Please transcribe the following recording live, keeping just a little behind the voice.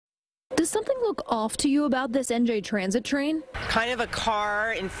Does something look off to you about this NJ Transit train? Kind of a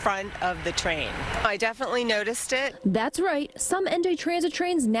car in front of the train. I definitely noticed it. That's right. Some NJ Transit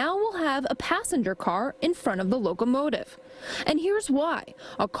trains now will have a passenger car in front of the locomotive. And here's why.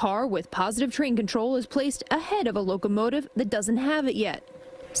 A car with positive train control is placed ahead of a locomotive that doesn't have it yet.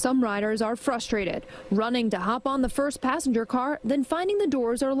 Some riders are frustrated, running to hop on the first passenger car, then finding the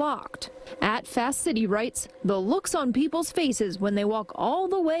doors are locked. At Fast City writes, the looks on people's faces when they walk all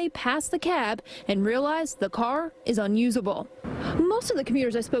the way past the cab and realize the car is unusable. Most of the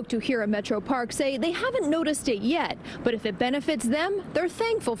commuters I spoke to here at Metro Park say they haven't noticed it yet, but if it benefits them, they're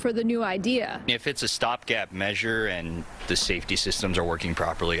thankful for the new idea. If it's a stopgap measure and the safety systems are working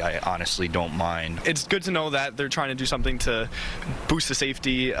properly, I honestly don't mind. It's good to know that they're trying to do something to boost the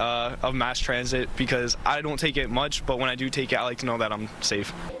safety of mass transit, because I don't take it much, but when I do take it, I like to know that I'm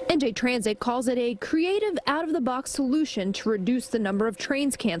safe. NJ Transit calls it a creative, out-of-the-box solution to reduce the number of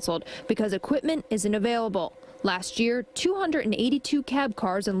trains canceled because equipment isn't available. Last year, 282 cab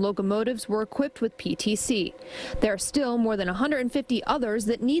cars and locomotives were equipped with PTC. There are still more than 150 others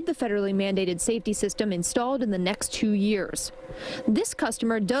that need the federally mandated safety system installed in the next 2 years. This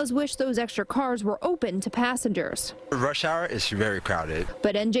customer does wish those extra cars were open to passengers. Rush hour is very crowded.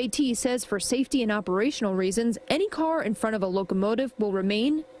 But NJT says for safety and operational reasons, any car in front of a locomotive will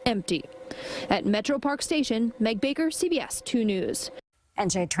remain empty. At Metro Park Station, Meg Baker, CBS 2 News.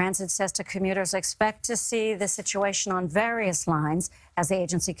 NJ Transit says to commuters expect to see the situation on various lines as the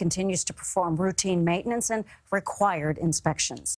agency continues to perform routine maintenance and required inspections.